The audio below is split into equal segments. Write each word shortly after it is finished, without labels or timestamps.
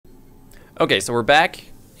Okay, so we're back,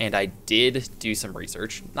 and I did do some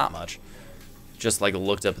research. Not much. Just, like,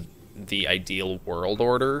 looked up the ideal world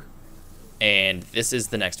order, and this is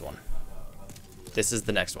the next one. This is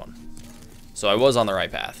the next one. So I was on the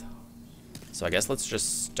right path. So I guess let's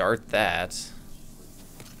just start that,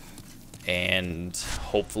 and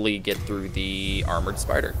hopefully get through the armored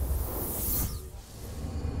spider.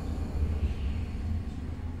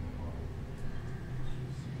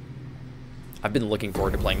 I've been looking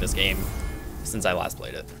forward to playing this game since I last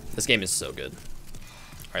played it. This game is so good.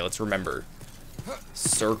 All right, let's remember.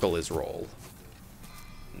 Circle is roll,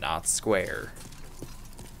 not square.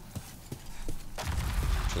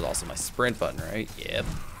 Which is also my sprint button, right? Yep.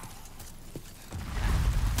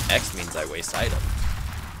 X means I waste item.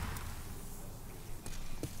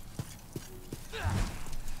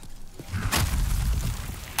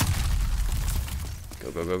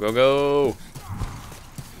 Go, go, go, go, go.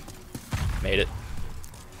 Made it.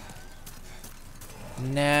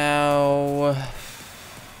 Now...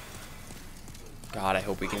 God, I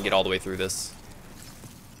hope we can get all the way through this.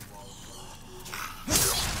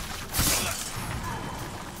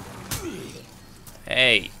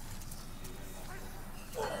 Hey.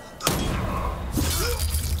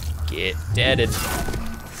 Get deaded.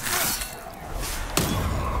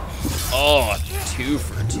 Oh, 2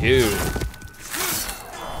 for 2.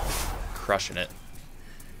 Crushing it.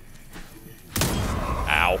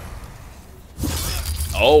 Ow.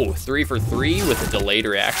 Oh, 3 for 3 with a delayed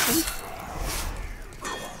reaction?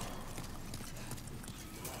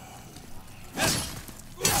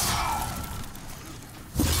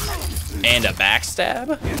 And a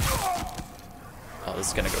backstab? Oh, this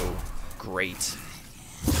is gonna go great.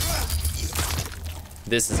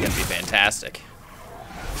 This is gonna be fantastic.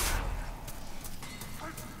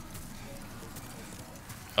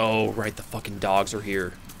 Oh, right, the fucking dogs are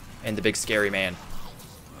here. And the big scary man.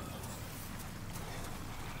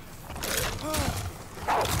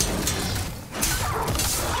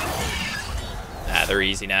 Ah, they're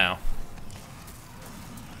easy now.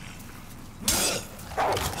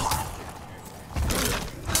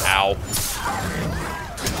 Ow.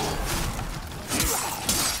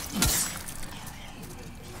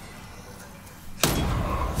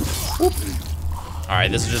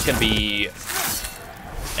 Alright, this is just gonna be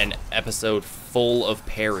an episode full of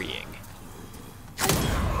parrying.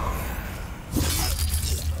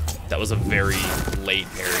 That was a very late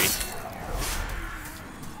parry.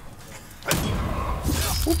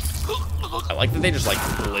 I like that they just like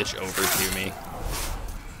glitch over to me.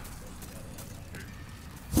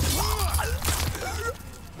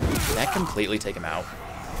 Did that completely take him out?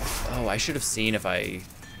 Oh, I should have seen if I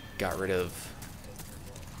got rid of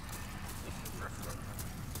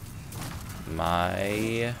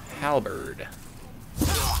my halberd.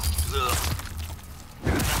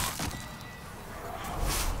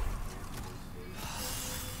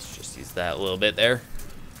 Let's just use that a little bit there.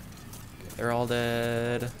 Okay, they're all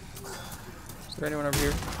dead. Is there anyone over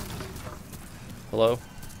here? Hello?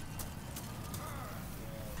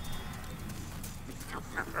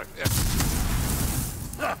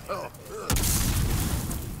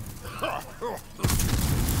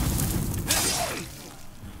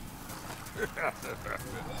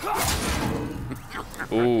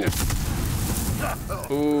 Ooh.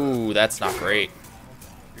 Ooh, that's not great.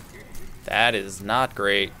 That is not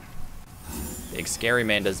great. Big scary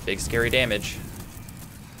man does big scary damage.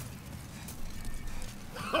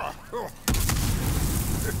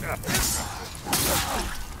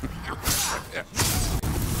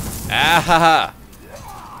 Ah-ha-ha!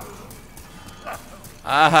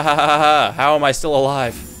 Ah-ha-ha-ha! How am I still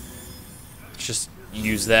alive? Let's just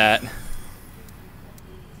use that.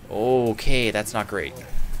 Okay, that's not great.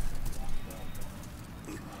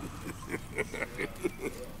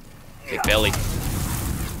 Big belly.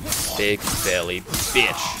 Big belly,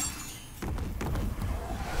 bitch.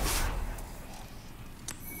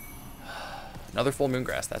 Another full moon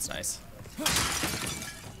grass, that's nice.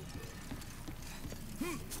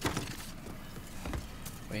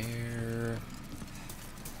 Where?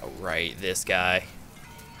 Oh, right, this guy.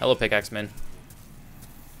 Hello, pickaxe man.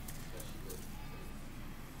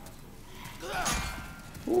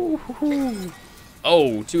 Ooh.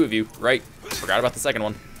 Oh, 2 of you. Right. Forgot about the second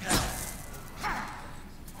one.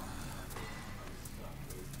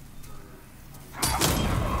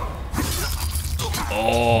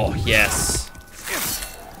 Oh, yes.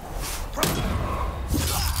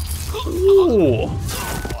 Ooh.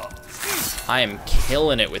 I am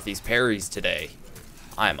killing it with these parries today.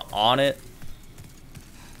 I am on it.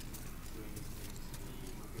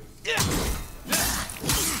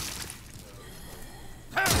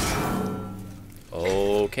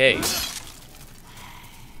 Okay.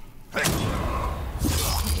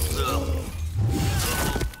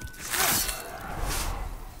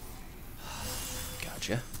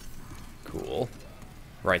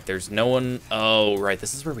 Like, there's no one... Oh, right.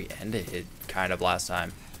 This is where we ended, kind of, last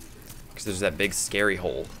time. Because there's that big scary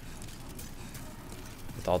hole.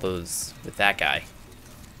 With all those... With that guy.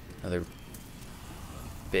 Another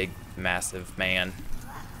big, massive man.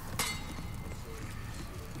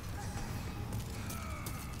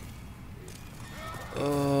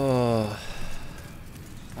 Oh...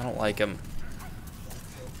 I don't like him.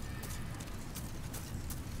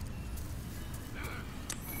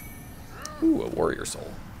 Ooh, a warrior soul.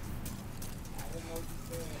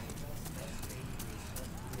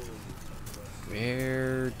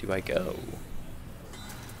 Where do I go?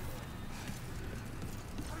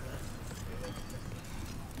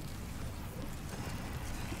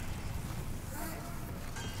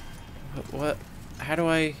 What? How do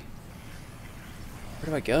I... Where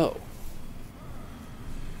do I go?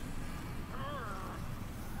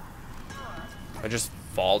 I just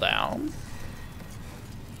fall down?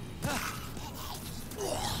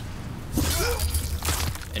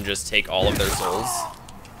 And just take all of their souls?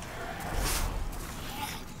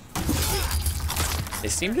 They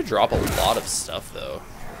seem to drop a lot of stuff, though,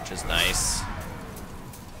 which is nice.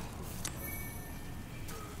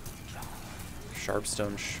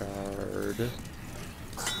 Sharpstone shard.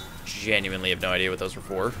 Genuinely have no idea what those were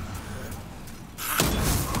for.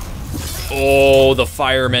 Oh, the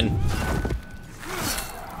fireman.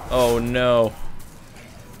 Oh, no.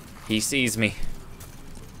 He sees me.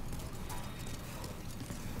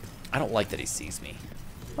 I don't like that he sees me.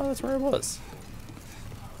 Oh, that's where I was.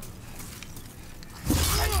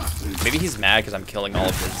 Maybe he's mad because I'm killing all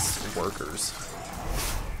of his workers.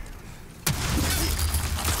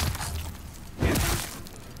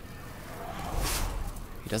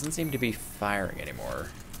 He doesn't seem to be firing anymore.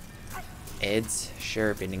 Ed's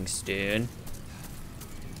sharpening stone.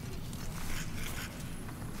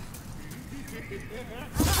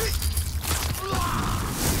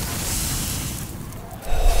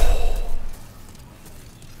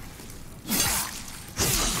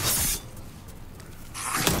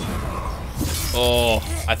 Oh,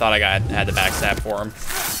 I thought I had the backstab for him.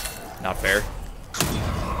 Not fair.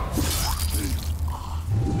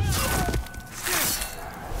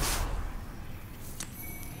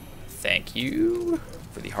 Thank you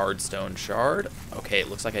for the hardstone shard. Okay, it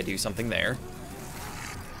looks like I do something there.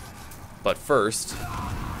 But first,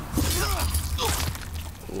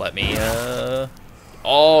 let me,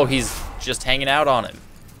 oh, he's just hanging out on him.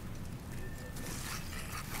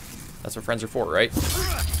 That's what friends are for, right?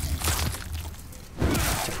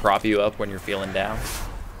 To prop you up when you're feeling down.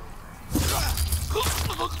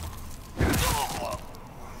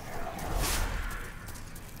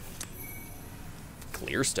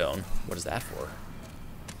 Clear stone. What is that for?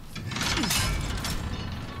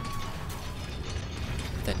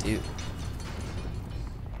 What'd that do?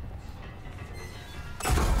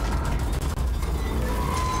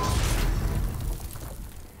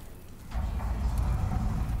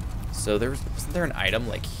 So wasn't there an item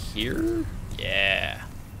like here? Yeah.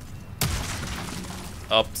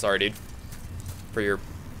 Oh, sorry, dude. For your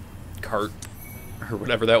cart or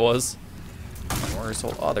whatever that was.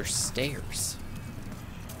 Oh, there's stairs.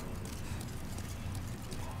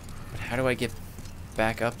 But how do I get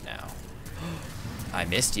back up now? I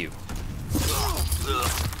missed you.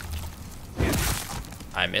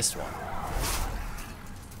 I missed one.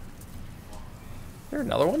 Is there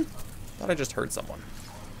another one? I thought I just heard someone.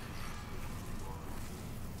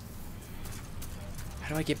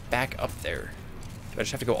 How do I get back up there? Do I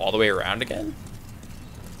just have to go all the way around again?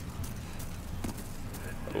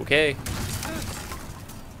 Okay.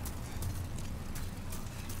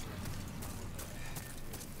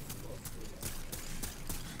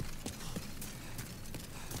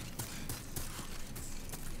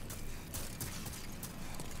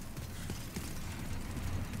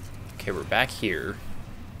 Okay, we're back here.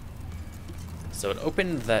 So it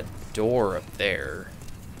opened that door up there.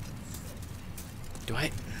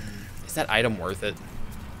 Is that item worth it?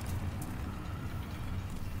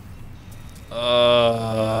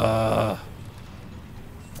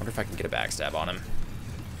 Wonder if I can get a backstab on him.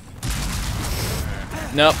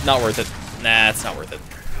 Nope, not worth it. Nah, it's not worth it.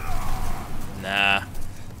 Nah.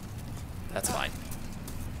 That's fine.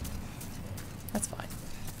 That's fine.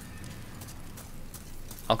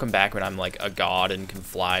 I'll come back when I'm like a god and can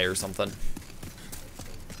fly or something.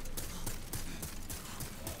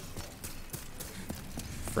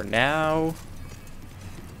 For now,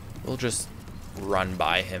 we'll just run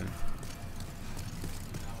by him.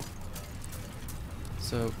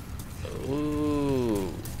 So, ooh.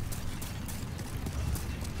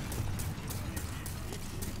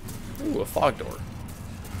 Ooh, a fog door.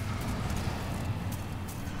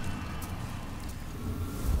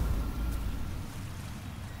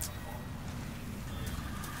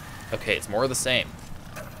 Okay, it's more of the same.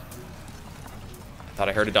 I thought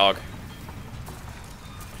I heard a dog.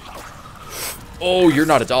 Oh, you're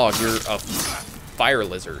not a dog. You're a fire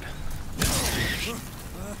lizard.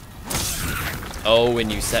 Oh,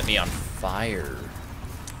 and you set me on fire.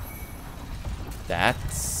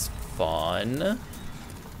 That's fun.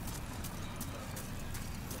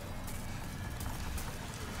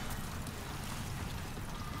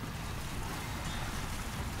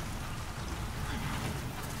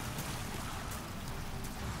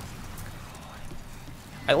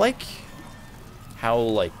 I like how,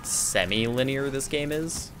 like, semi-linear this game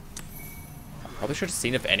is. Probably should have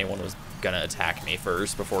seen if anyone was gonna attack me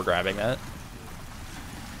first before grabbing that.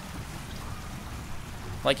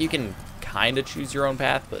 Like, you can kind of choose your own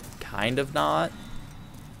path, but kind of not.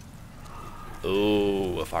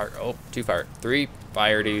 Ooh, a fire. Oh, 2 fire. 3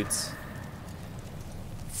 fire dudes.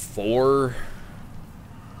 4.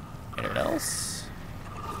 Anyone else?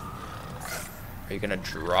 Are you gonna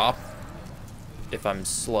drop if I'm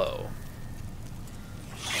slow?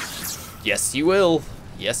 Yes, you will.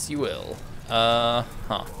 Yes, you will. Huh.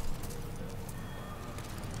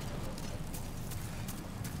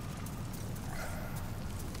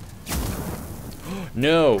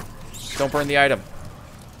 No! Don't burn the item.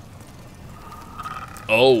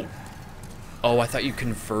 Oh. Oh, I thought you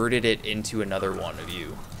converted it into another one of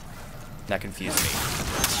you. That confused me.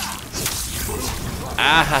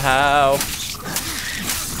 Ow!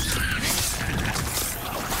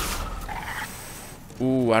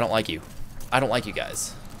 Ooh, I don't like you. I don't like you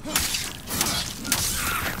guys.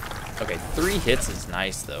 Okay, 3 hits is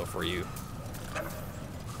nice, though, for you.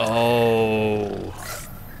 Oh.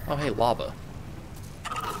 Oh, hey, lava.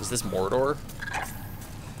 Is this Mordor?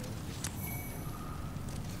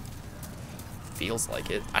 Feels like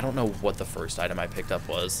it. I don't know what the first item I picked up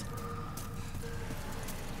was.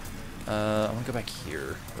 I want to go back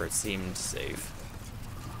here, where it seemed safe.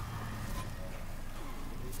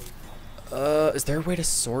 Is there a way to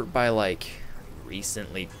sort by, like,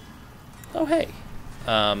 recently? Oh, hey.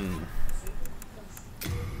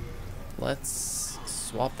 Let's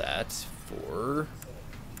swap that for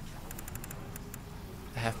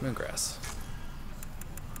the half moon grass.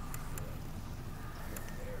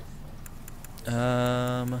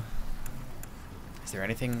 Is there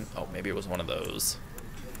anything? Oh, maybe it was one of those.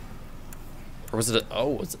 Or was it a, oh,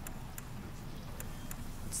 was it?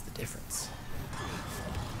 What's the difference?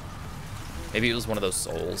 Maybe it was one of those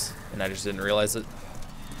souls, and I just didn't realize it.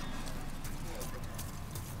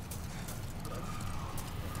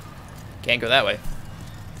 Can't go that way.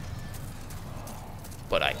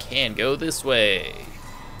 But I can go this way.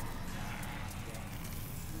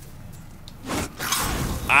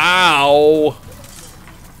 Ow!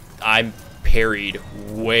 I'm parried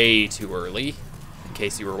way too early, in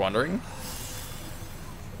case you were wondering.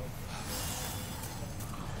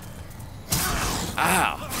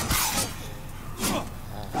 Ow!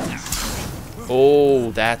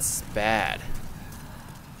 Oh, that's bad.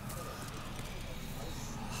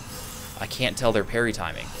 I can't tell their parry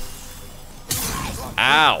timing.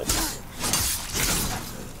 Ow!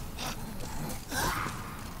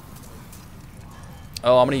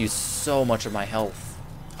 Oh, I'm gonna use so much of my health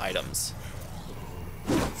items.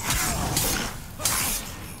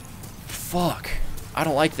 Fuck. I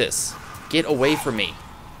don't like this. Get away from me.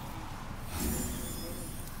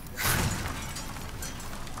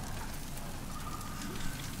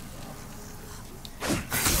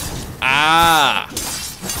 Ah!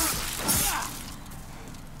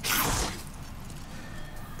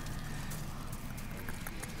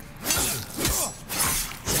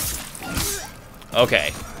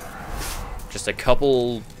 Okay. Just a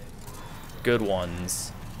couple good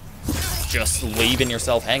ones. Just leaving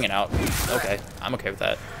yourself hanging out. Okay, I'm okay with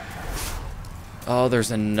that. Oh,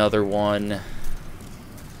 there's another one.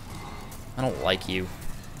 I don't like you.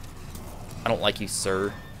 I don't like you,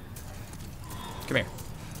 sir. Come here.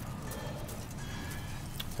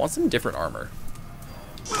 Want some different armor.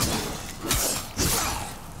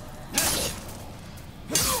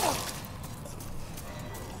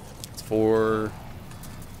 It's for...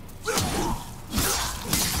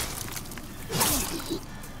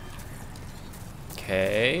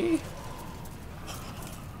 Okay.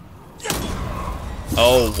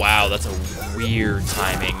 Oh, wow, that's a weird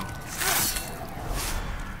timing.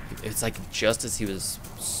 It's like just as he was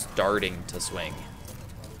starting to swing.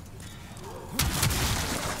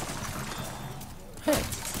 Hey,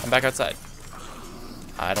 I'm back outside.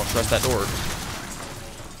 I don't trust that door.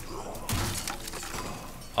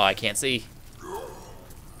 Oh, I can't see.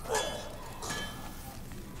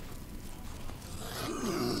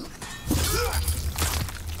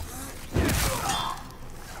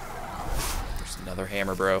 another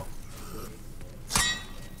hammer, bro.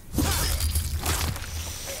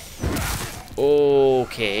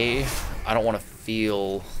 Okay. I don't want to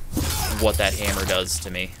feel what that hammer does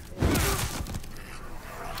to me.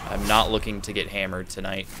 I'm not looking to get hammered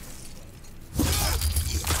tonight.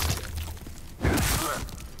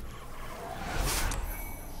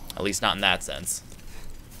 At least not in that sense.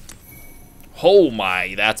 Oh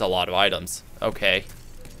my, that's a lot of items. Okay.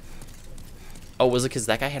 Oh, was it because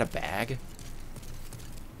that guy had a bag?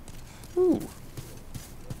 Ooh.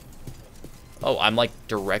 Oh, I'm like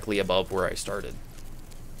directly above where I started.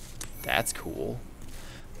 That's cool.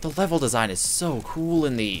 The level design is so cool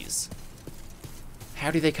in these.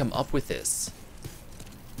 How do they come up with this?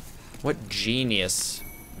 What genius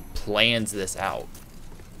plans this out?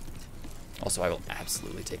 Also, I will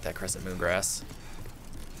absolutely take that crescent moon grass.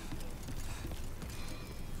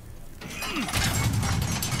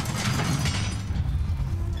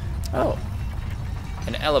 Oh.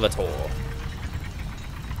 An elevator.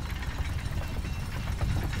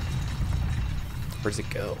 Where does it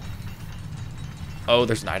go? Oh,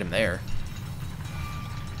 there's an item there.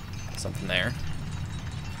 Something there.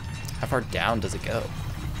 How far down does it go?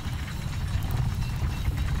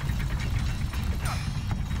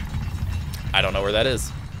 I don't know where that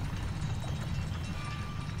is.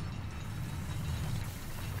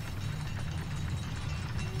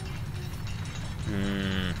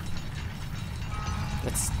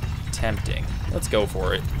 That's tempting. Let's go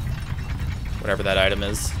for it. Whatever that item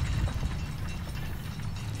is.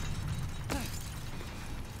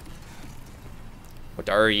 What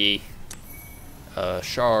are ye?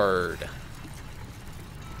 Shard.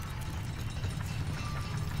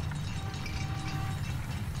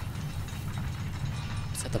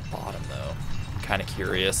 It's at the bottom though. I'm kind of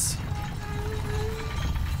curious.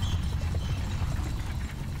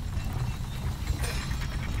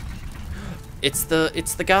 It's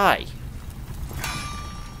the guy.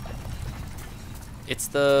 It's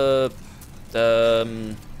the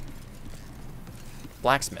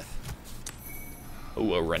blacksmith.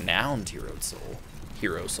 Oh, a renowned hero soul.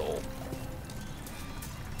 Hero soul.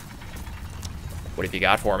 What have you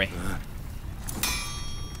got for me?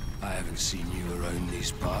 I haven't seen you around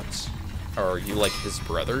these parts. Are you like his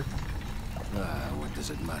brother? What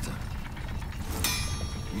does it matter?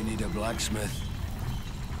 You need a blacksmith?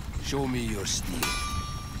 Show me your steel.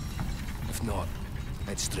 If not,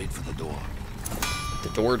 head straight for the door. The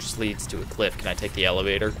door just leads to a cliff. Can I take the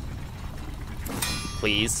elevator?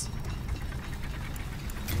 Please?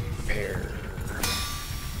 Prepare.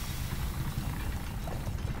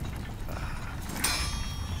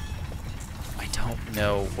 I don't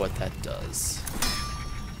know what that does.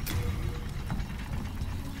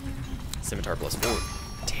 Scimitar plus 4.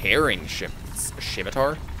 Tearing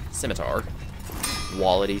scimitar? Scimitar.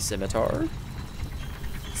 Quality scimitar?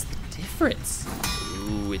 What's the difference?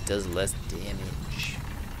 Ooh, it does less damage.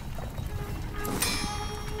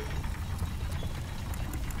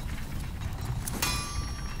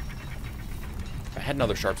 If I had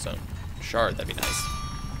another sharp stone shard, that'd be nice.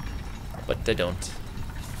 But I don't.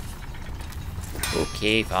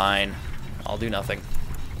 Okay, fine. I'll do nothing.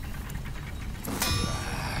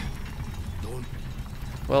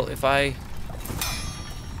 Well, if I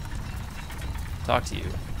talk to you.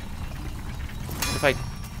 If I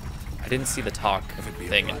didn't see the talk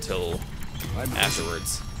thing until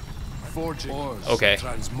afterwards. Okay.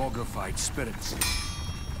 Transmogrified spirits.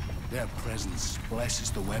 Their presence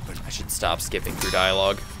blesses the weapon. I should stop skipping through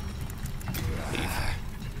dialogue. Leave.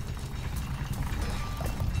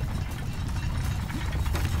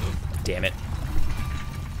 Damn it.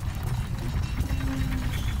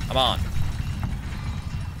 Come on.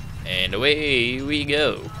 And away we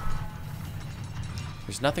go.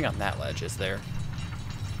 There's nothing on that ledge, is there?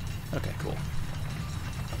 Okay, cool.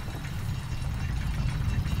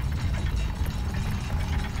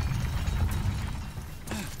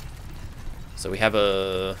 So we have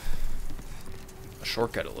a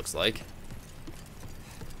shortcut, it looks like.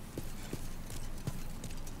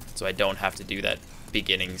 So I don't have to do that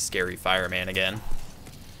beginning scary fireman again.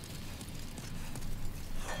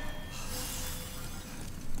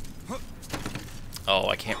 Oh,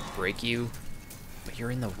 I can't break you, but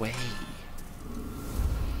you're in the way.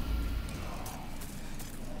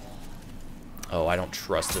 Oh, I don't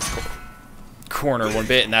trust this corner one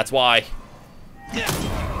bit, and that's why.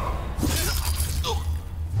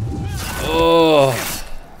 Oh,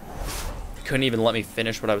 couldn't even let me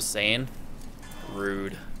finish what I was saying.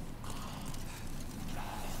 Rude.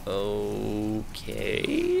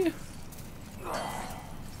 Okay.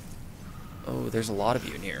 Oh, there's a lot of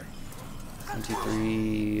you in here. 1, 2,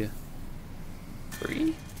 3.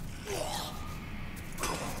 3?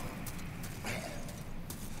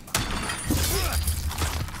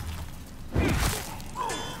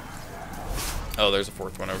 Oh, there's a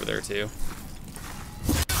fourth one over there, too.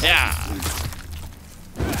 Yeah!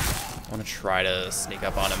 I want to try to sneak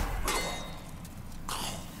up on him.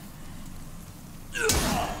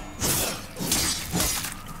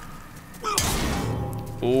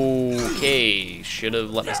 Okay, should have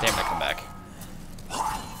let my stamina come back.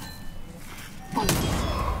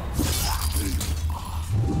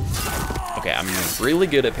 Okay, I'm really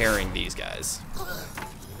good at parrying these guys.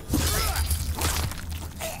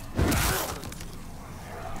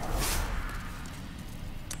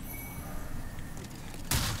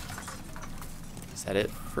 Is that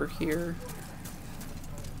it for here?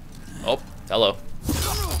 Oh, hello.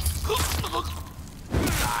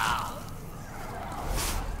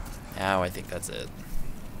 Now I think that's it.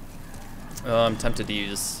 I'm tempted to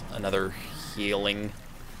use another healing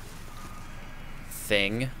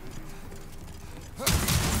thing.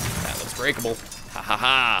 That looks breakable. Ha ha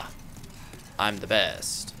ha! I'm the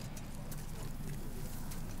best.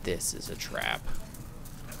 This is a trap.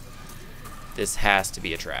 This has to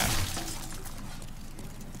be a trap.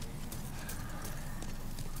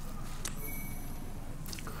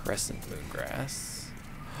 Crescent moon grass.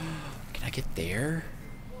 Can I get there?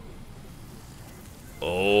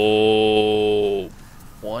 Oh,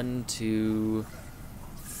 1, 2,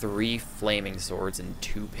 3 flaming swords and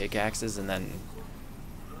 2 pickaxes, and then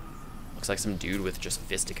looks like some dude with just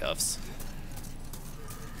fisticuffs.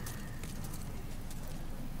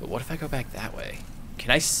 But what if I go back that way? Can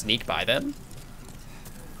I sneak by them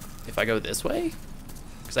if I go this way?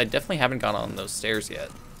 Because I definitely haven't gone on those stairs yet.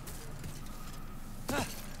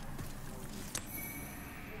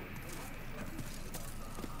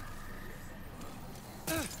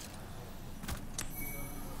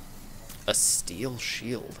 A steel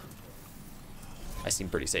shield. I seem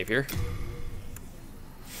pretty safe here.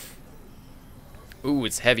 Ooh,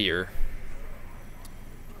 it's heavier.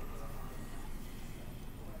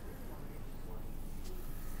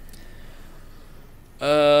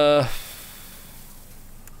 Oh,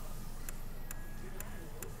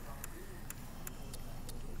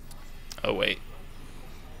 wait.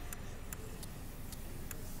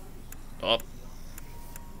 Oh.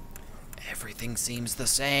 Everything seems the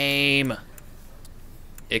same.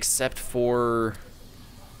 Except for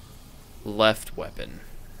left weapon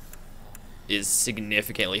is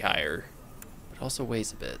significantly higher, but also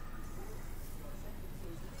weighs a bit.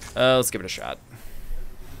 Let's give it a shot.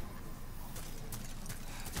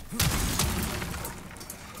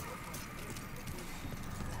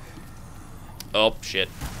 Oh, shit.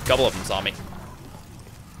 A couple of them saw me.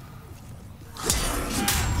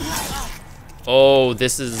 Oh,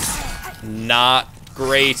 this is not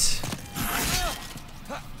great.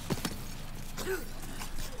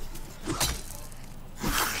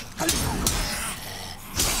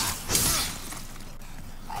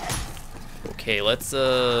 Okay, let's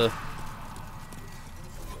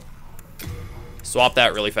swap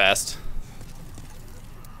that really fast.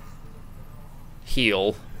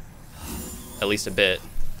 Heal. At least a bit.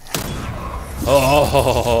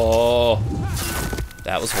 Oh,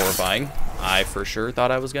 that was horrifying. I for sure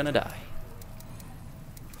thought I was gonna die.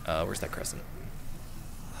 Where's that crescent?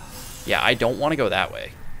 Yeah, I don't want to go that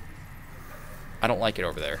way. I don't like it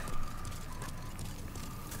over there.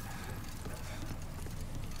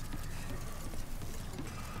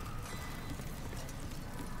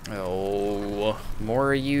 Oh,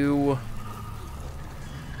 more of you.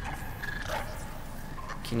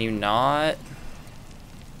 Can you not?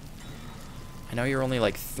 I know you're only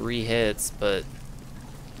like 3 hits, but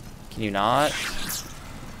can you not?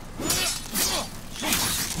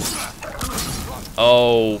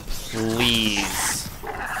 Oh, please.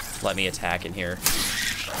 Let me attack in here.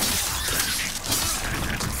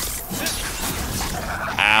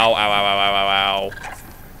 Ow, ow, ow, ow, ow, ow, ow.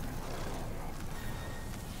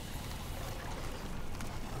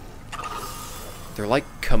 They're like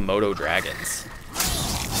Komodo dragons.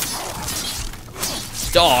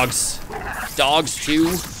 Dogs. Dogs, too,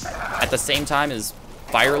 at the same time as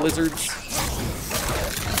fire lizards.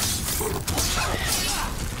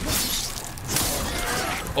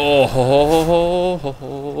 Oh,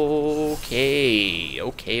 okay.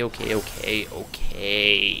 Okay.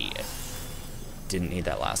 Didn't need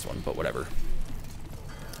that last one, but whatever.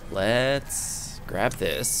 Let's grab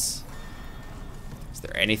this. Is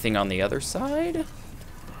there anything on the other side?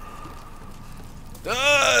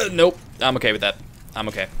 Nope. I'm okay with that. I'm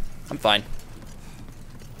okay. I'm fine.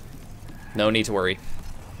 No need to worry.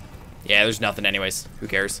 Yeah, there's nothing anyways. Who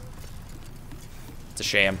cares? It's a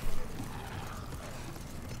sham.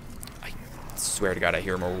 I swear to God, I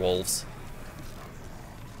hear more wolves.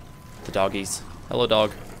 The doggies. Hello,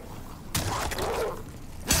 dog.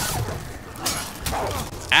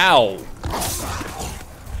 Ow!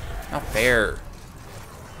 Not fair.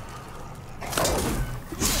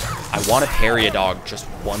 I want to parry a dog just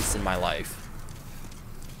once in my life.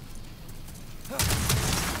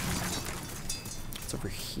 What's over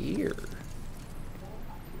here?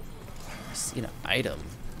 I see an item.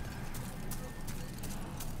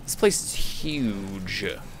 This place is huge.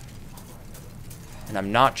 And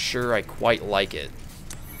I'm not sure I quite like it.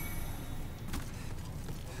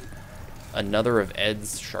 Another of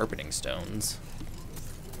Ed's sharpening stones.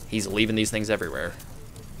 He's leaving these things everywhere.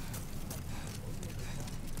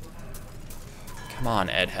 Come on,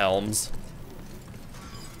 Ed Helms.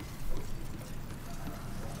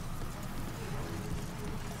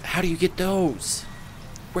 How do you get those?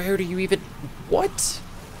 Where do you even... What?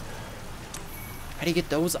 How do you get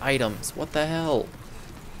those items? What the hell?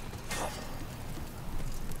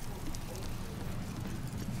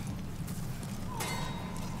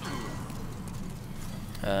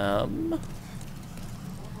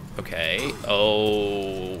 Okay.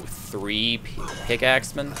 Oh, 3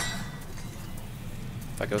 pickaxemen.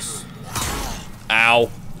 If I go... Ow.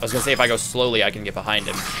 I was gonna say if I go slowly, I can get behind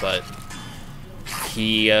him, but...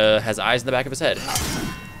 He has eyes in the back of his head.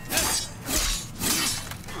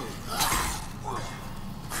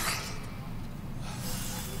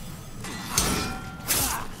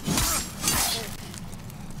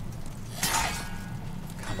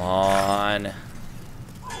 Come on.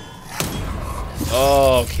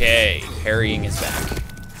 Okay, parrying is back.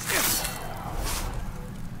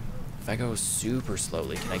 If I go super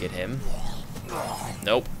slowly, can I get him?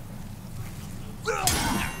 Nope.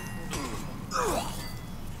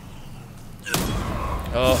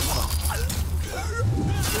 Oh.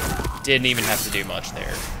 Didn't even have to do much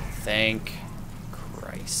there. Thank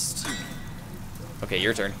Christ. Okay,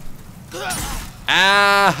 your turn.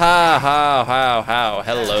 Ah, ha, ha, ha, ha.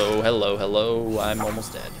 Hello, hello, hello. I'm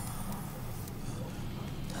almost dead.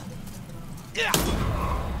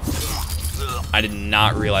 I did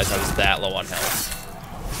not realize I was that low on health.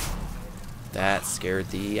 That scared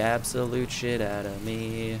the absolute shit out of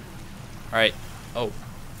me. Alright. Oh.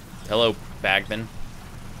 Hello, Bagman.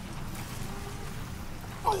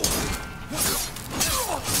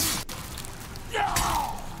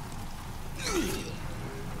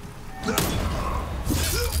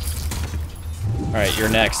 Alright, you're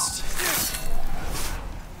next.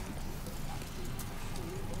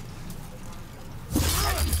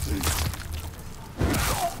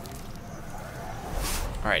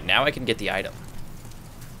 Alright, now I can get the item.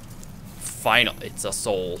 Final. It's a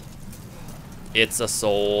soul. It's a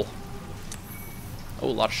soul. Oh,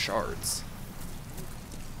 a lot of shards.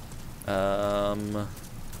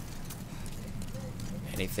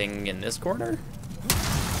 Anything in this corner?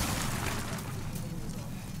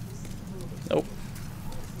 Nope.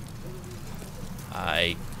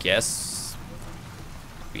 I guess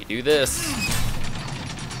we do this.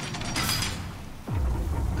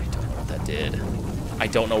 I don't know what that did. I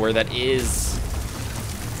don't know where that is.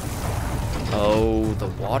 Oh, the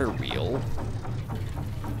water wheel.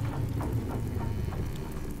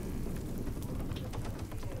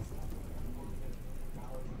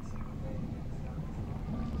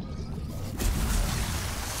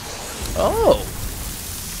 Oh!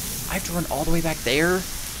 I have to run all the way back there?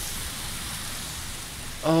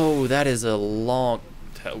 Oh, that is a long...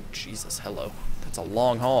 Oh, Jesus, hello. That's a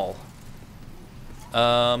long haul.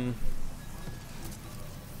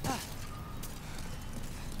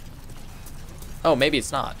 Oh, maybe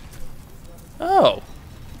it's not. Oh!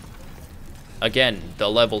 Again, the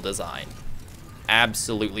level design.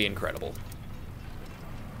 Absolutely incredible.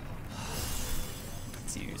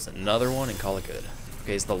 Let's use another one and call it good.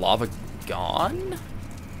 Okay, is the lava gone?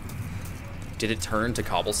 Did it turn to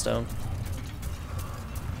cobblestone?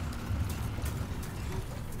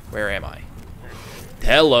 Where am I?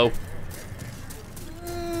 Hello.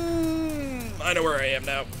 I know where I am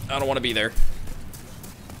now. I don't want to be there.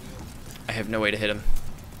 I have no way to hit him.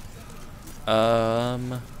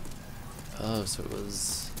 Oh, so it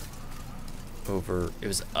was over. It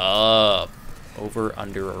was up, over,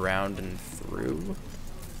 under, around, and through.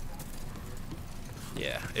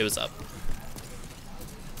 Yeah, it was up.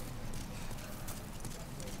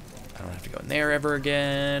 I don't have to go in there ever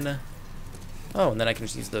again. Oh, and then I can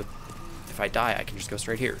just use the... If I die, I can just go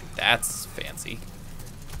straight here. That's fancy.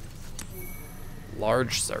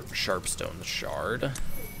 Large sharpstone shard.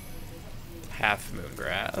 Half moon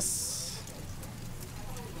grass.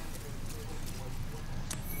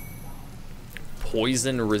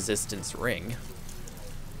 Poison resistance ring.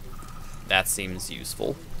 That seems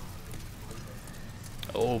useful.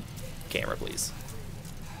 Oh, camera, please.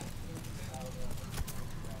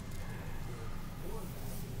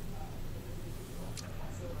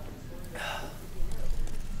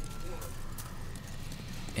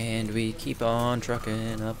 And we keep on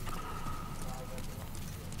trucking up.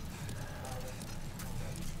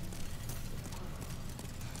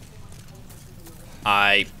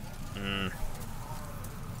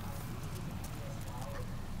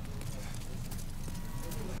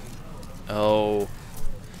 Oh.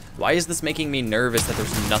 Why is this making me nervous that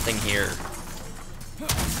there's nothing here?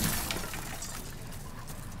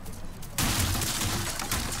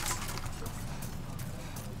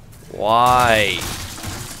 Why?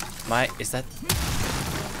 Is that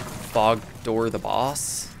Fog Door the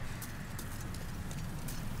boss?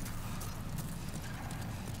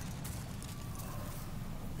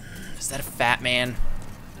 Is that a fat man?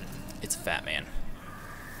 It's a fat man.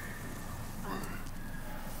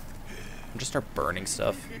 I'll just start burning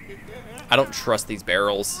stuff. I don't trust these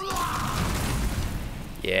barrels.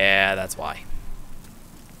 Yeah, that's why.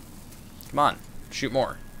 Come on, shoot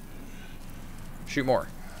more. Shoot more.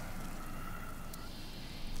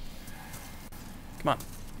 Come on.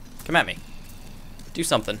 Come at me. Do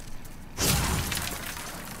something.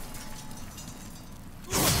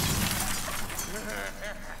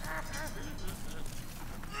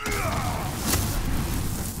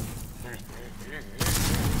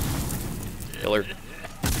 Pillar.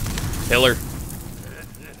 Pillar.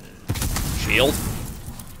 Shield.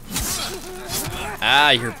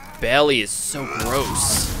 Ah, your belly is so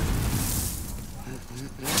gross.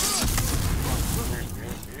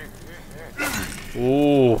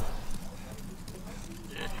 Ooh.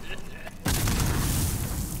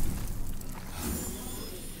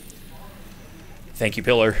 Thank you,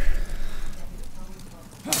 Pillar.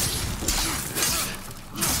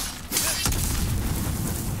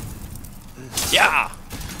 Yeah.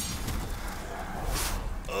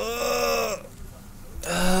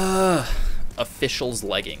 Official's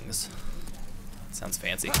leggings. Sounds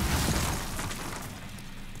fancy.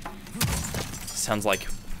 Sounds like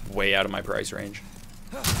way out of my price range.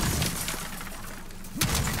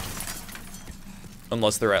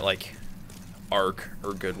 Unless they're at like Arc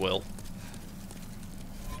or Goodwill.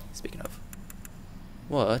 Speaking of,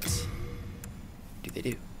 what do they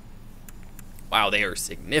do? Wow, they are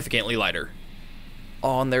significantly lighter.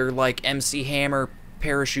 Oh, and they're like MC Hammer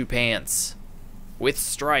parachute pants with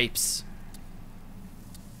stripes.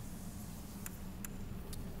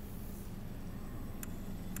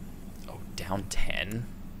 Oh, down 10?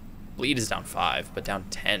 Bleed is down 5, but down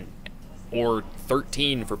 10. Or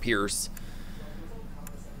 13 for Pierce.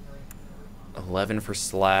 11 for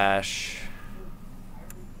Slash.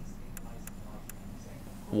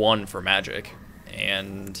 1 for Magic.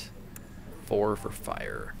 And 4 for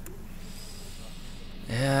Fire.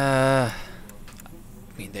 Yeah.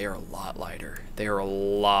 I mean, they are a lot lighter. They are a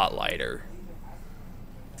lot lighter.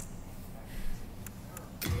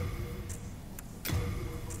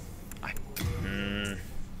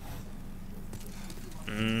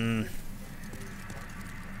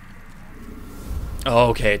 Oh,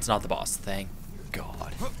 okay, it's not the boss. Thank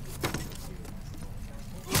God.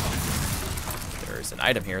 There's an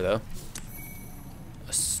item here, though.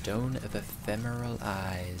 A stone of ephemeral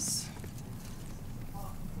eyes.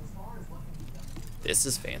 This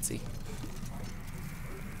is fancy.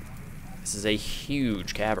 This is a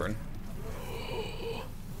huge cavern.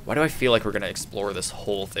 Why do I feel like we're going to explore this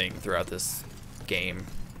whole thing throughout this game?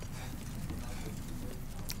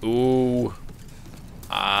 Ooh.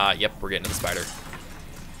 Yep, we're getting to the spider.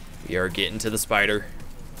 We are getting to the spider.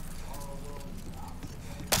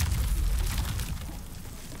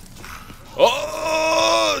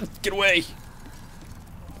 Oh! Get away!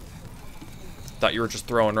 Thought you were just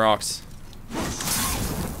throwing rocks.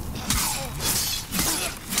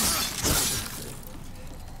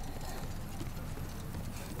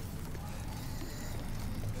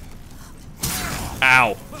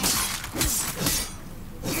 Ow.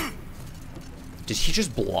 Did he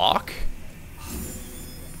just block?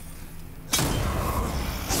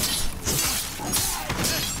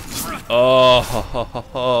 Oh, ho, ho, ho,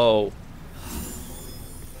 ho.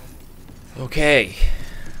 Okay.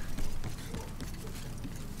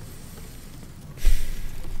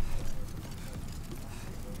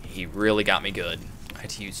 He really got me good. I had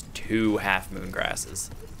to use 2 half-moon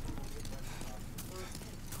grasses.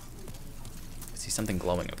 I see something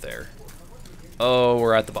glowing up there. Oh,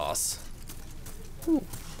 we're at the boss. Ooh.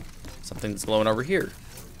 Something's glowing over here.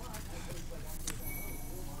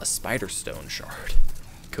 A spider stone shard.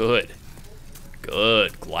 Good.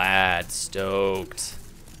 Good. Glad. Stoked.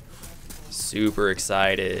 Super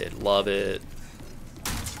excited. Love it.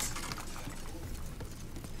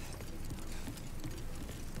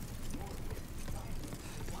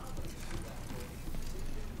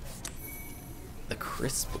 The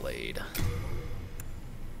crisp blade.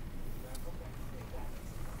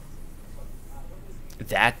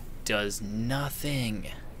 That does nothing.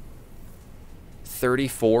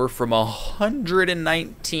 34 from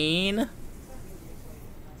 119?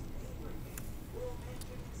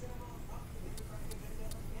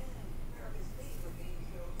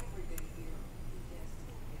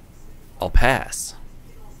 I'll pass.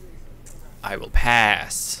 I will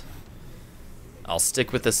pass. I'll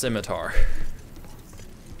stick with the scimitar.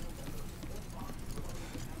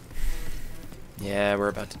 Yeah, we're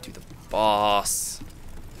about to do the boss.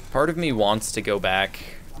 Part of me wants to go back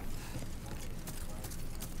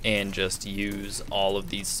and just use all of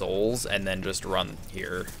these souls and then just run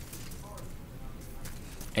here.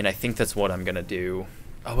 And I think that's what I'm gonna do.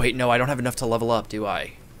 Oh wait, no, I don't have enough to level up, do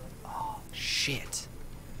I? Oh, shit.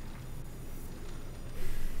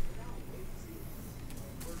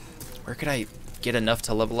 Where could I get enough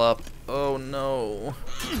to level up? Oh no.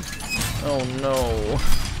 Oh no.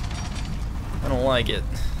 I don't like it.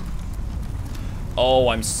 Oh,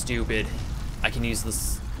 I'm stupid. I can use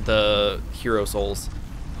the hero souls.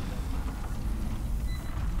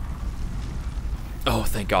 Oh,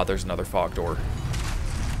 thank God there's another fog door.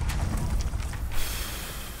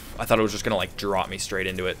 I thought it was just gonna like drop me straight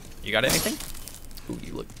into it. You got anything? Ooh,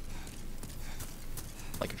 you look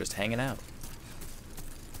like you're just hanging out.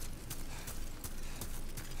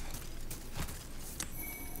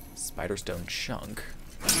 Spider stone chunk.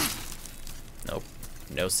 Nope.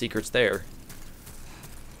 No secrets there.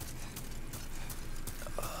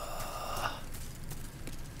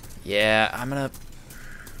 Yeah, I'm gonna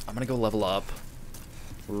go level up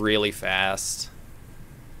really fast,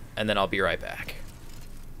 and then I'll be right back.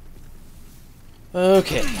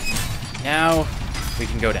 Okay, now we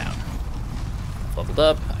can go down. Leveled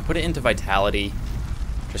up. I put it into vitality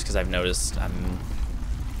just because I've noticed I'm,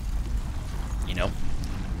 you know,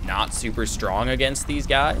 not super strong against these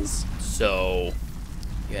guys. So,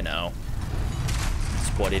 you know, it's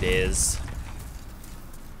what it is.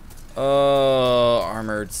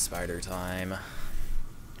 Armored spider time.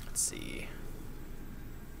 Let's see.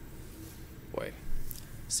 Boy.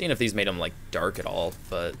 Seeing if these made them, like, dark at all,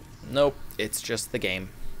 but nope, it's just the game.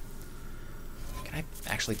 Can I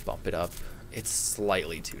actually bump it up? It's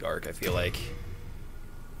slightly too dark, I feel like.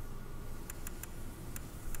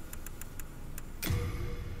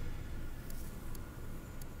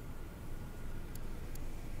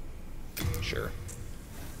 Sure.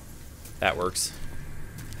 That works.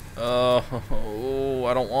 Oh,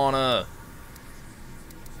 I don't wanna.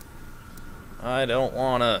 I don't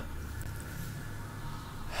wanna.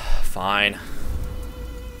 Fine.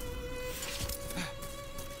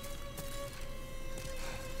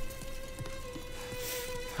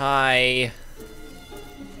 Hi.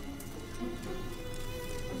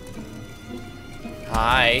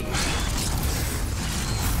 Hi.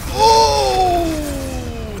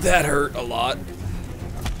 Oh, that hurt a lot.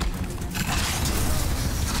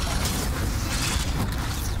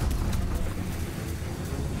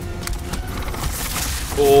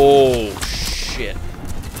 Oh, shit.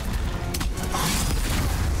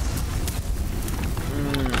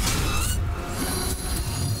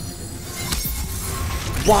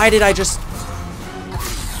 Why did I just...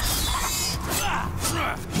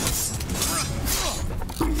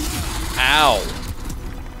 Ow.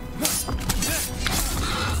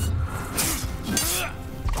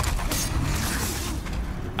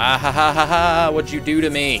 Ah ha ha ha ha, what'd you do to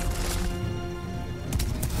me?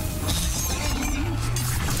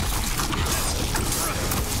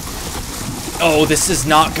 Oh, this is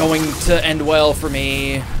not going to end well for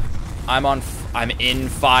me. I'm in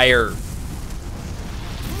fire.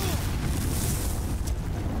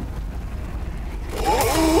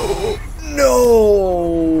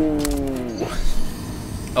 No.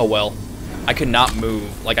 Oh well. I could not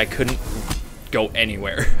move. Like I couldn't go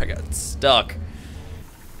anywhere. I got stuck.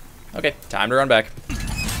 Okay, time to run back.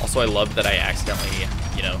 Also, I love that I accidentally,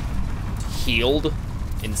 you know, healed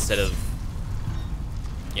instead of,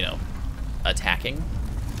 you know, attacking.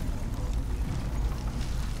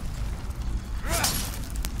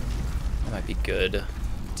 That might be good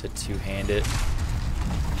to two-hand it.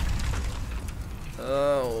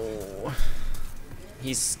 Oh,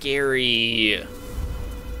 he's scary.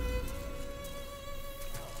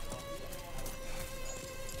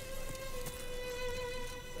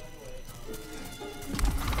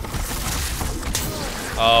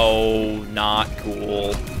 Oh, not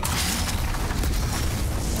cool.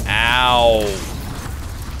 Ow.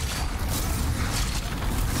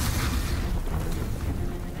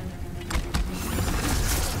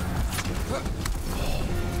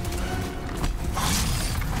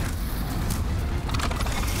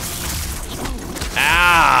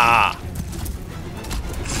 Ah!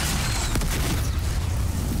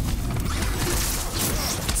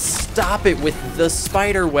 Stop it with the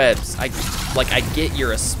spider webs. I get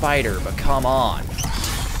you're a spider, but come on.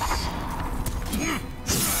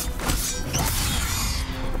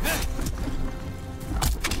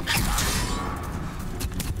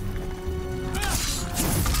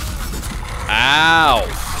 Ow.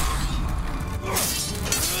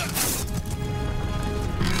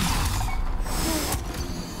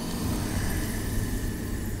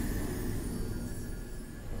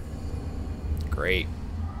 Great.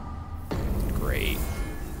 Great.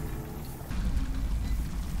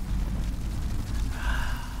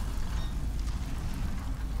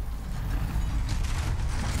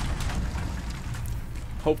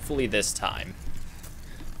 Hopefully this time.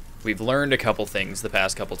 We've learned a couple things the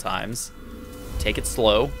past couple times. Take it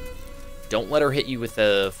slow. Don't let her hit you with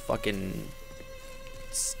the fucking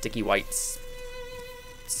sticky white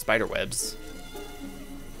spider webs.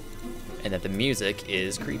 And that the music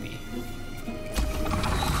is creepy.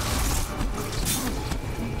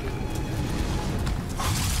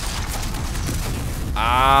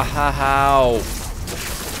 Ah, how?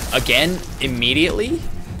 Again? Immediately?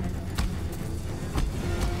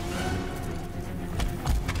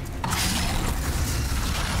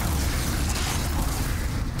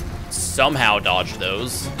 Somehow dodged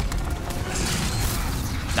those.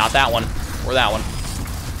 Not that one. Or that one.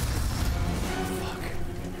 Fuck.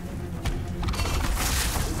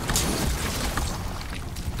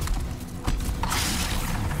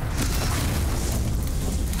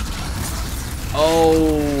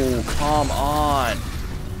 Oh, come on.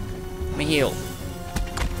 Let me heal.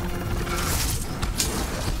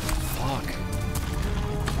 Fuck.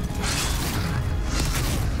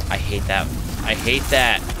 I hate that. I hate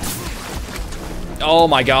that. Oh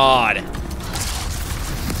my god.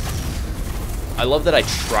 I love that I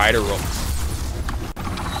try to roll.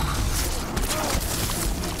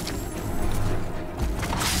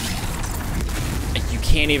 You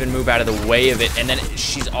can't even move out of the way of it, and then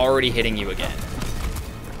she's already hitting you again.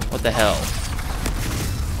 What the hell?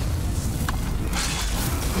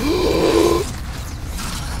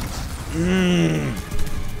 Mmm.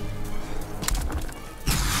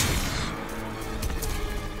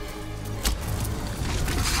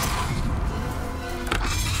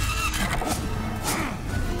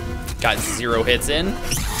 Got 0 hits in.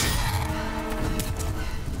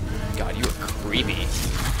 God, you are creepy.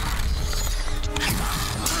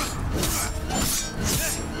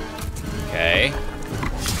 Okay.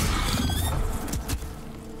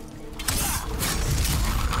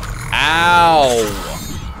 Ow!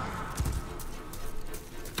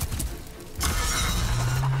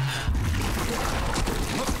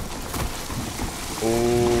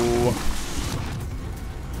 Ooh.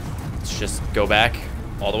 Let's just go back.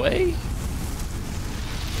 All the way.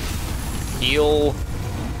 Heal.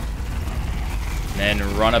 And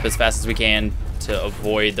then run up as fast as we can to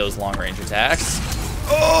avoid those long-range attacks.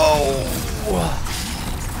 Oh!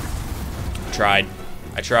 Tried.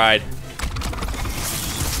 I tried.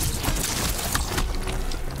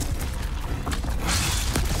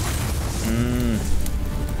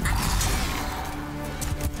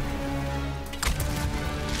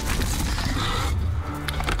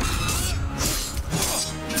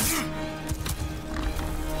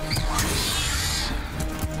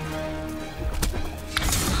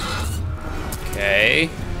 Okay.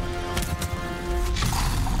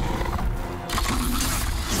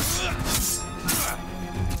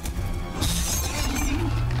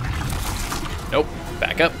 Nope.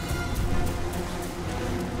 Back up.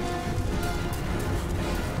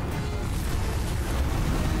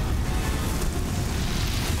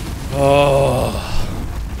 Oh.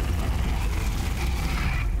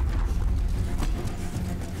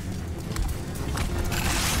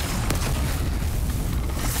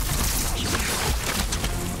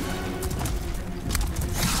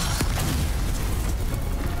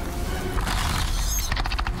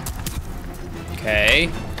 Okay.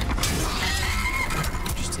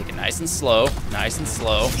 Just take it nice and slow. Nice and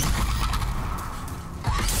slow.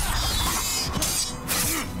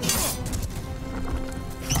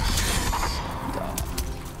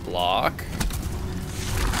 Block.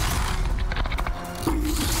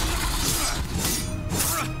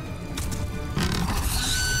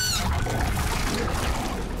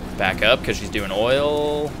 Back up because she's doing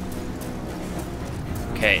oil.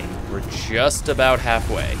 Okay, we're just about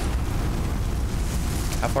halfway.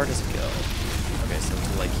 How far does it go? Okay, so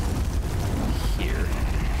it's like here.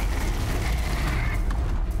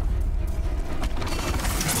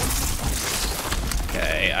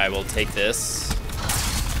 Okay, I will take this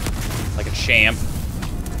like a champ.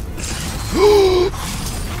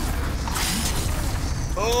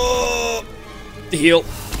 Oh! Heal.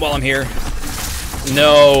 while I'm here.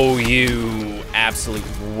 No, you absolute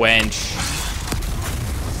wench.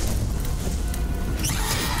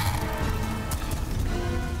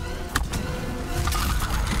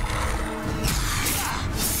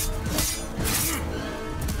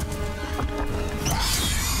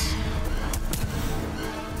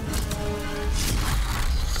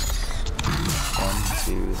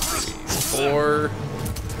 Four.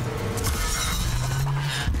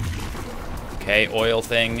 Okay, oil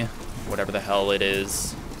thing. Whatever the hell it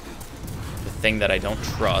is. The thing that I don't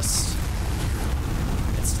trust.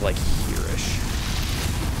 It's like here-ish.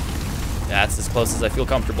 That's as close as I feel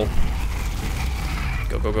comfortable.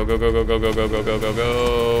 Go, go, go, go, go, go, go, go, go, go, go, go,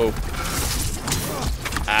 go.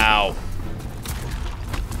 Ow.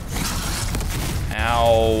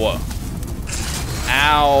 Ow.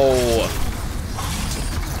 Ow.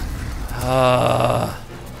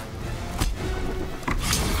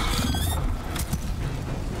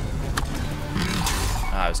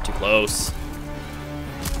 I was too close.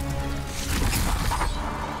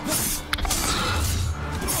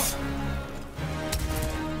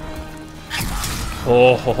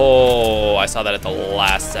 Oh, ho, ho. I saw that at the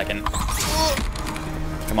last second.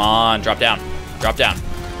 Come on, drop down. Drop down.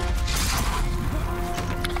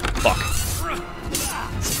 Fuck.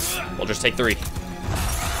 We'll just take 3.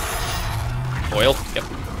 Oil? Yep.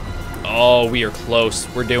 Oh, we are close.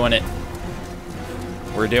 We're doing it.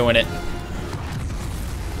 We're doing it.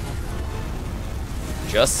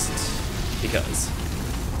 Just because.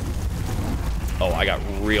 Oh, I got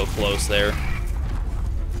real close there.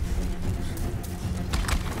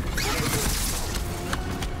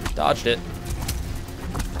 Dodged it.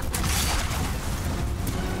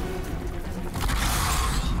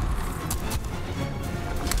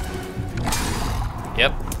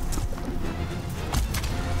 Yep.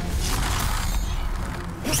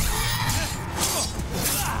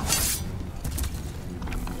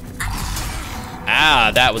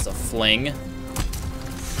 Ah, that was a fling.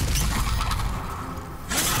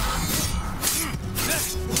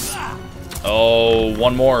 Oh,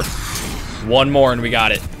 one more. One more and we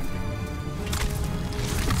got it.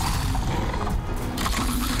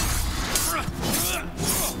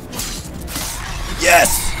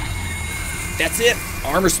 Yes! That's it.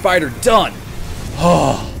 Armor spider done.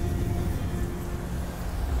 Oh.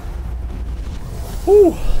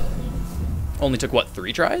 Whew. Only took, what,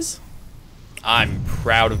 3 tries? I'm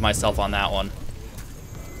proud of myself on that one.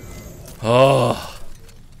 Oh.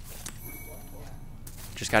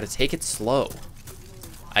 Just gotta take it slow.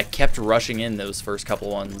 I kept rushing in those first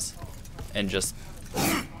couple ones and just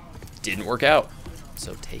didn't work out.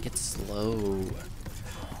 So take it slow.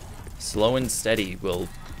 Slow and steady will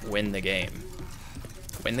win the game.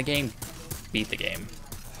 Win the game, beat the game.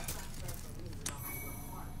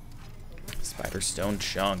 Spider stone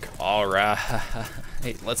chunk. All right.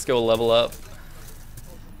 Hey, let's go level up.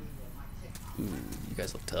 Ooh, you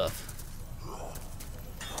guys look tough.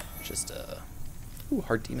 Just ooh,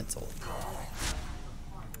 hard demon soul.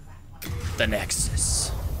 The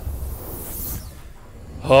Nexus.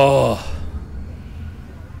 Oh.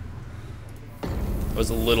 It was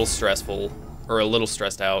a little stressful, or a little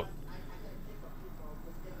stressed out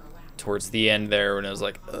towards the end there when I was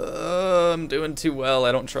like, I'm doing too well,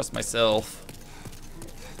 I don't trust myself.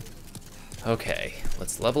 Okay,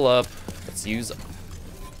 let's level up. Let's use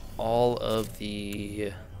all of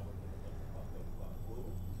the...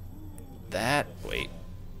 wait.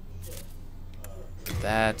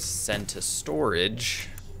 That sent to storage.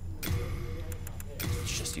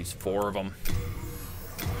 Let's just use 4 of them.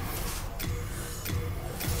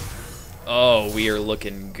 Oh, we are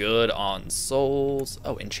looking good on souls.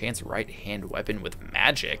 Oh, enchants right hand weapon with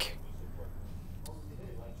magic.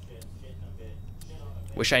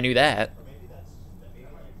 Wish I knew that.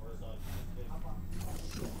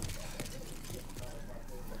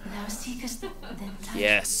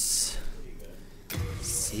 Yes.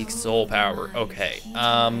 Seek soul power. Okay.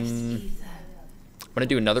 I'm gonna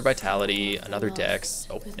do another vitality, another dex.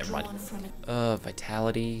 Oh, never mind.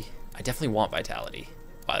 Vitality. I definitely want vitality.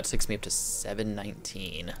 Wow, that takes me up to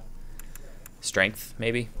 719. Strength,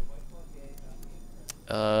 maybe?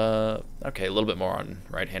 Okay, a little bit more on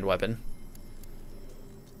right-hand weapon.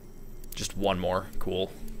 Just one more.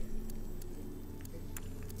 Cool.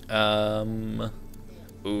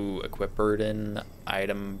 Ooh, equip burden,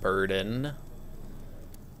 item burden,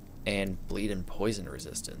 and bleed and poison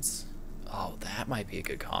resistance. Oh, that might be a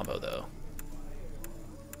good combo, though.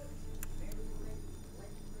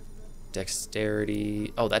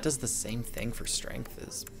 Dexterity. Oh, that does the same thing for strength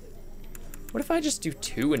as... What if I just do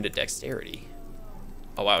 2 into dexterity?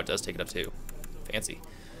 Oh, wow, it does take it up 2. Fancy.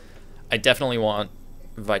 I definitely want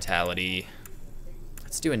vitality.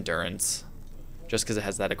 Let's do endurance. Just because it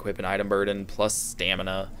has that equip and item burden, plus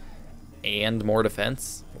stamina, and more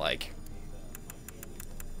defense. Like,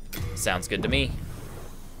 sounds good to me.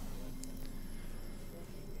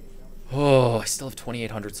 Oh, I still have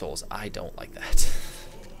 2,800 souls. I don't like that.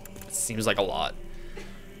 It seems like a lot.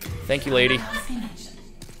 Thank you, lady.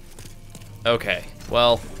 Okay,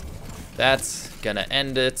 well, that's gonna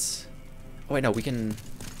end it. Oh, wait, no, we can...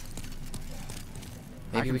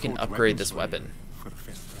 Maybe we can upgrade this weapon.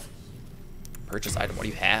 Purchase item, what do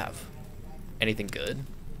you have? Anything good?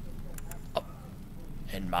 Oh,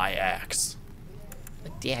 and my axe. A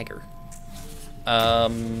dagger.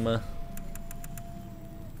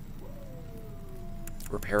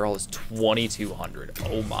 Repair all is 2,200.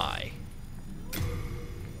 Oh my.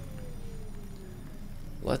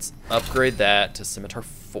 Let's upgrade that to Scimitar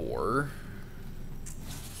 4.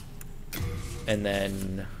 And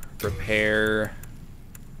then repair...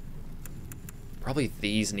 Probably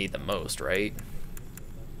these need the most, right?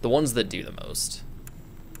 The ones that do the most.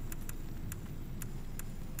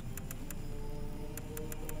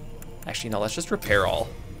 Actually, no, let's just repair all.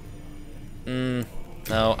 No,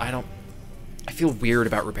 I don't... I feel weird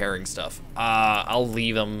about repairing stuff. I'll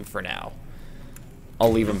leave them for now.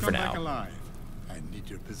 I'll leave them for now. Alive. I need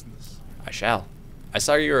your business. I shall. I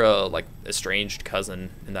saw your, like, estranged cousin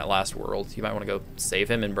in that last world. You might want to go save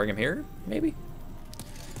him and bring him here, maybe?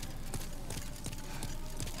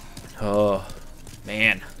 Oh,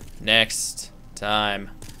 man. Next time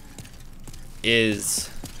is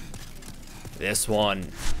this one.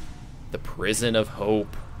 The Prison of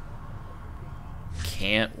Hope.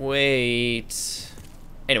 Can't wait.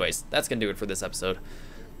 Anyways, that's gonna do it for this episode.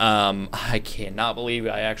 I cannot believe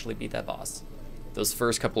I actually beat that boss. Those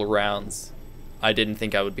first couple of rounds, I didn't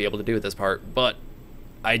think I would be able to do this part, but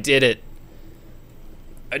I did it.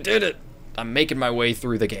 I did it. I'm making my way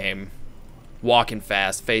through the game. Walking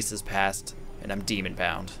fast, faces past, and I'm demon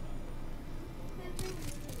bound.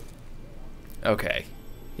 Okay.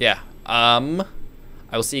 Yeah. I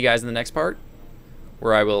will see you guys in the next part,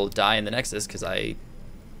 where I will die in the Nexus, because I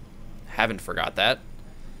haven't forgot that.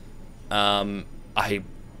 I'm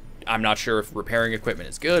not sure if repairing equipment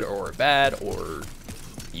is good or bad or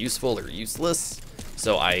useful or useless,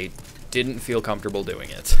 so I didn't feel comfortable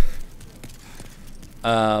doing it.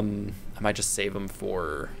 I might just save them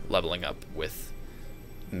for leveling up with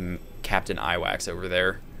Captain Iwax over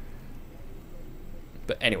there.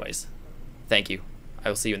 But anyways, thank you. I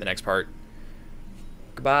will see you in the next part.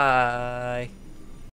 Goodbye.